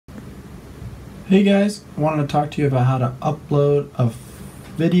Hey guys, I wanted to talk to you about how to upload a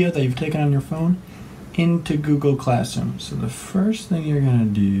video that you've taken on your phone into Google Classroom. So the first thing you're going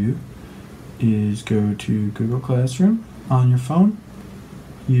to do is go to Google Classroom on your phone.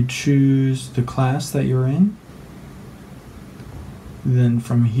 You choose the class that you're in. Then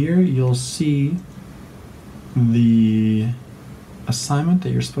from here you'll see the assignment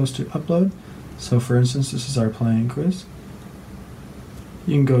that you're supposed to upload. So for instance, this is our planning quiz.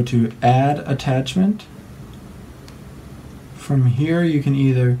 You can go to Add Attachment. From here you can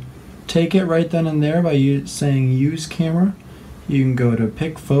either take it right then and there by saying Use Camera. You can go to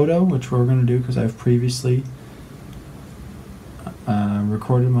Pick Photo, which we're going to do because I've previously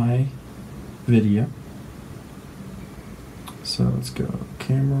recorded my video. So let's go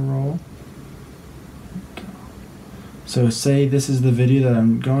Camera Roll. So say this is the video that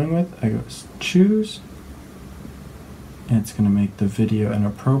I'm going with. I go Choose. And it's going to make the video an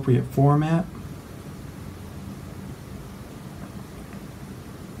appropriate format.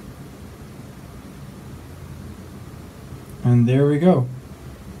 And there we go.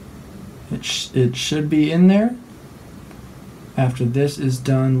 It should be in there. After this is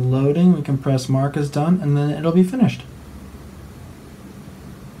done loading, we can press Mark as done, and then it'll be finished.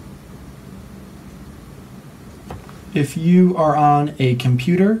 If you are on a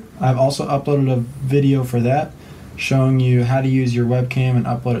computer, I've also uploaded a video for that, showing you how to use your webcam and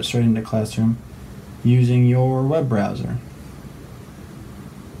upload it straight into Classroom using your web browser.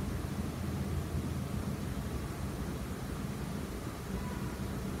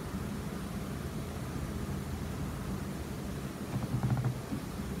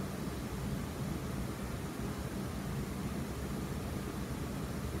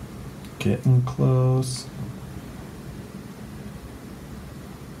 Getting close.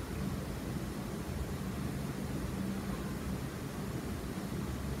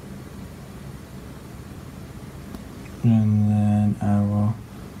 And then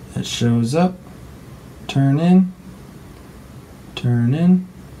it shows up, turn in, and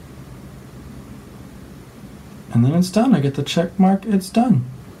then it's done. I get the check mark, it's done.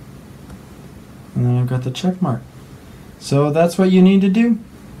 And then I've got the check mark. So that's what you need to do.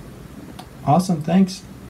 Awesome, thanks.